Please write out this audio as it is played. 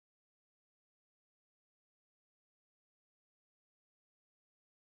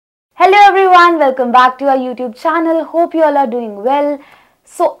Hello everyone, welcome back to our YouTube channel. Hope you all are doing well.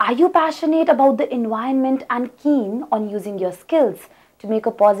 So are you passionate about the environment and keen on using your skills to make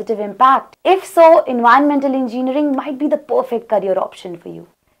a positive impact? If so, environmental engineering might be the perfect career option for you.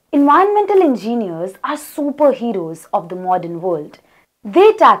 Environmental engineers are superheroes of the modern world.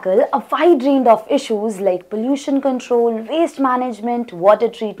 They tackle a wide range of issues like pollution control, waste management, water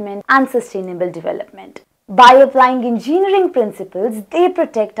treatment, and sustainable development. By applying engineering principles, they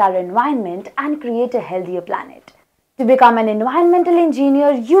protect our environment and create a healthier planet. To become an environmental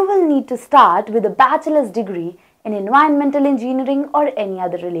engineer, you will need to start with a bachelor's degree in environmental engineering or any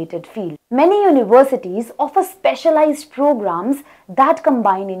other related field. Many universities offer specialized programs that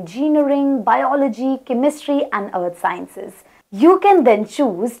combine engineering, biology, chemistry, and earth sciences. You can then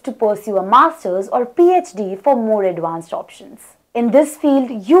choose to pursue a master's or PhD for more advanced options. In this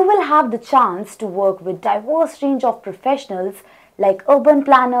field, you will have the chance to work with diverse range of professionals like urban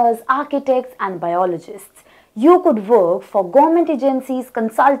planners, architects, and biologists. You could work for government agencies,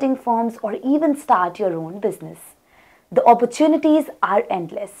 consulting firms, or even start your own business. The opportunities are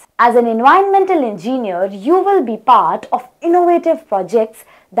endless. As an environmental engineer, you will be part of innovative projects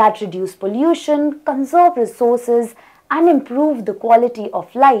that reduce pollution, conserve resources, and improve the quality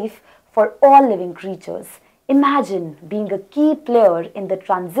of life for all living creatures. Imagine being a key player in the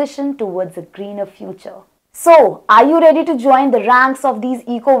transition towards a greener future. So, are you ready to join the ranks of these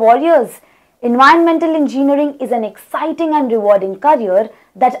eco-warriors? Environmental engineering is an exciting and rewarding career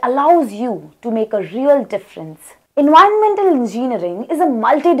that allows you to make a real difference. Environmental engineering is a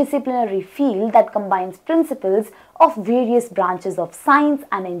multidisciplinary field that combines principles of various branches of science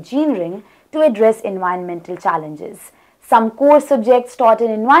and engineering to address environmental challenges. Some core subjects taught in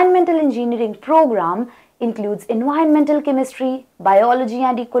environmental engineering program includes environmental chemistry, biology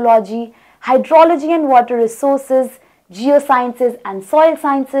and ecology, hydrology and water resources, geosciences and soil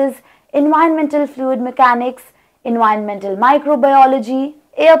sciences, environmental fluid mechanics, environmental microbiology,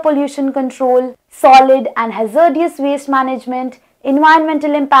 air pollution control, solid and hazardous waste management,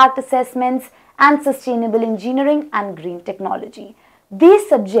 environmental impact assessments, and sustainable engineering and green technology. These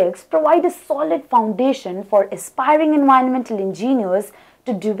subjects provide a solid foundation for aspiring environmental engineers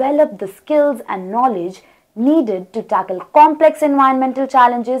to develop the skills and knowledge needed to tackle complex environmental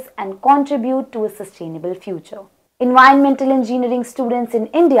challenges and contribute to a sustainable future. Environmental engineering students in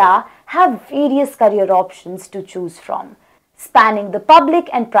India have various career options to choose from, spanning the public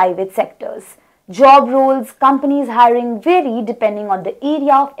and private sectors. Job roles, companies hiring vary depending on the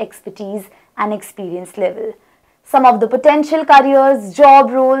area of expertise and experience level. Some of the potential careers, job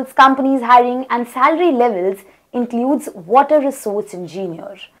roles, companies hiring, and salary levels includes water resource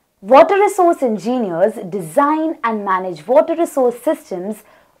engineer. Water resource engineers design and manage water resource systems,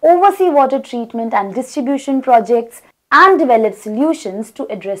 oversee water treatment and distribution projects, and develop solutions to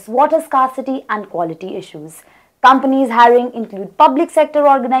address water scarcity and quality issues. Companies hiring include public sector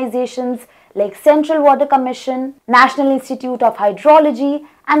organizations like Central Water Commission, National Institute of Hydrology,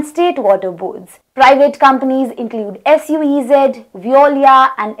 and state water boards. Private companies include SUEZ, Veolia,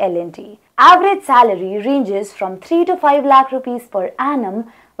 and L&T. Average salary ranges from 3 to 5 lakh rupees per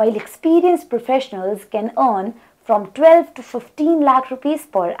annum, while experienced professionals can earn from 12 to 15 lakh rupees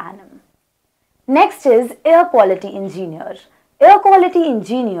per annum. Next is air quality engineer. Air quality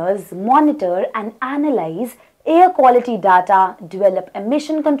engineers monitor and analyze air quality data, develop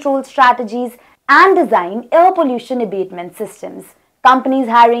emission control strategies, and design air pollution abatement systems. Companies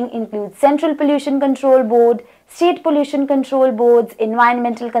hiring include Central Pollution Control Board, State Pollution Control Boards,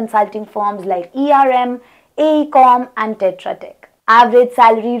 environmental consulting firms like ERM, AECOM, and Tetra Tech. Average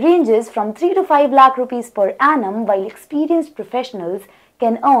salary ranges from 3 to 5 lakh rupees per annum, while experienced professionals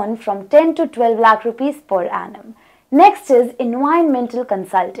can earn from 10 to 12 lakh rupees per annum. Next is environmental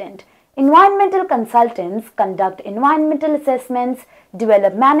consultant. Environmental consultants conduct environmental assessments,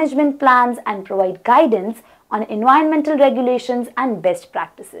 develop management plans, and provide guidance on environmental regulations and best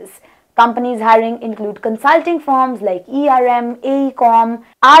practices. Companies hiring include consulting firms like ERM, AECOM,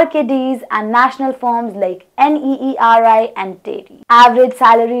 RKDs, and national firms like NEERI and TERI. Average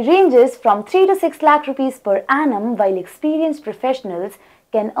salary ranges from 3 to 6 lakh rupees per annum, while experienced professionals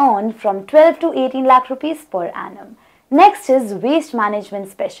can earn from 12 to 18 lakh rupees per annum. Next is waste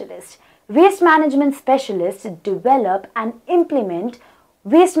management specialist. Waste management specialists develop and implement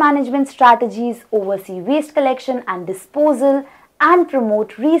waste management strategies, oversee waste collection and disposal, and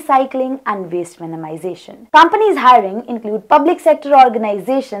promote recycling and waste minimization. Companies hiring include public sector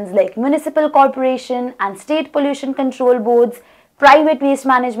organizations like municipal corporation and state pollution control boards, private waste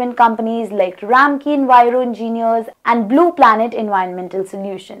management companies like Ramki Enviro Engineers and Blue Planet Environmental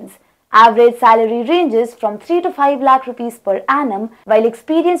Solutions. Average salary ranges from 3 to 5 lakh rupees per annum, while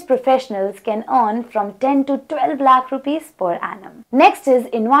experienced professionals can earn from 10 to 12 lakh rupees per annum. Next is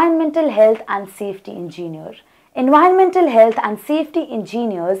Environmental Health and Safety Engineer. Environmental Health and Safety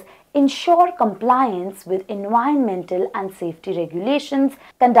Engineers ensure compliance with environmental and safety regulations,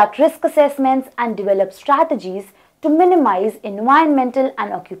 conduct risk assessments, and develop strategies to minimize environmental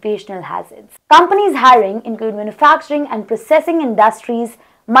and occupational hazards. Companies hiring include manufacturing and processing industries,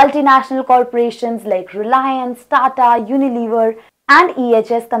 multinational corporations like Reliance, Tata, Unilever, and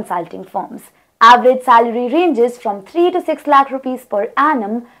EHS consulting firms. Average salary ranges from 3 to 6 lakh rupees per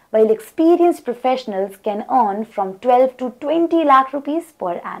annum, while experienced professionals can earn from 12 to 20 lakh rupees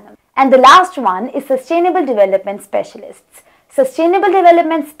per annum. And the last one is Sustainable Development Specialists. Sustainable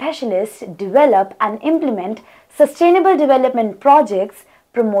Development Specialists develop and implement sustainable development projects,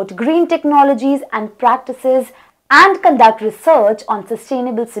 promote green technologies and practices, and conduct research on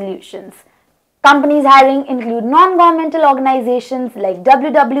sustainable solutions. Companies hiring include non-governmental organizations like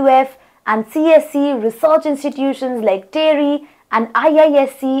WWF and CSC, research institutions like TERI and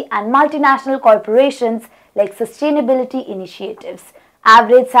IISc, and multinational corporations like Sustainability Initiatives.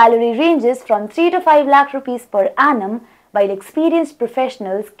 Average salary ranges from 3 to 5 lakh rupees per annum, while experienced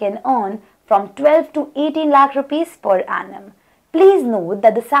professionals can earn from 12 to 18 lakh rupees per annum. Please note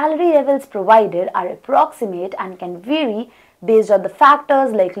that the salary levels provided are approximate and can vary based on the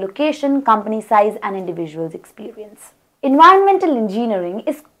factors like location, company size, and individual's experience. Environmental engineering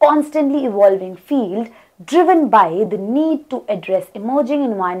is a constantly evolving field driven by the need to address emerging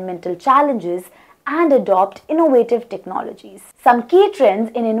environmental challenges and adopt innovative technologies. Some key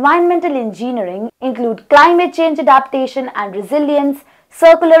trends in environmental engineering include climate change adaptation and resilience,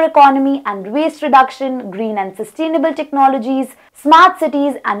 circular economy and waste reduction, green and sustainable technologies, smart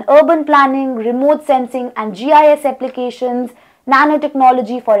cities and urban planning, remote sensing and GIS applications,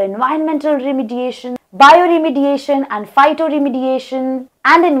 nanotechnology for environmental remediation, bioremediation and phytoremediation,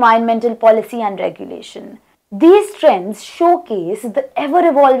 and environmental policy and regulation. These trends showcase the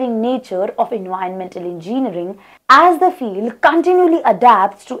ever-evolving nature of environmental engineering as the field continually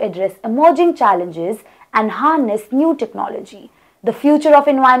adapts to address emerging challenges and harness new technology. The future of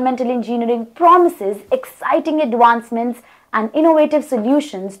environmental engineering promises exciting advancements and innovative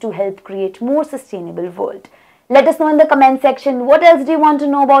solutions to help create a more sustainable world. Let us know in the comment section what else do you want to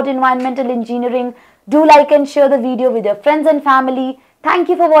know about environmental engineering. Do like and share the video with your friends and family. Thank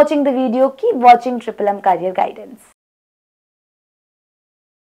you for watching the video. Keep watching Triple M Career Guidance.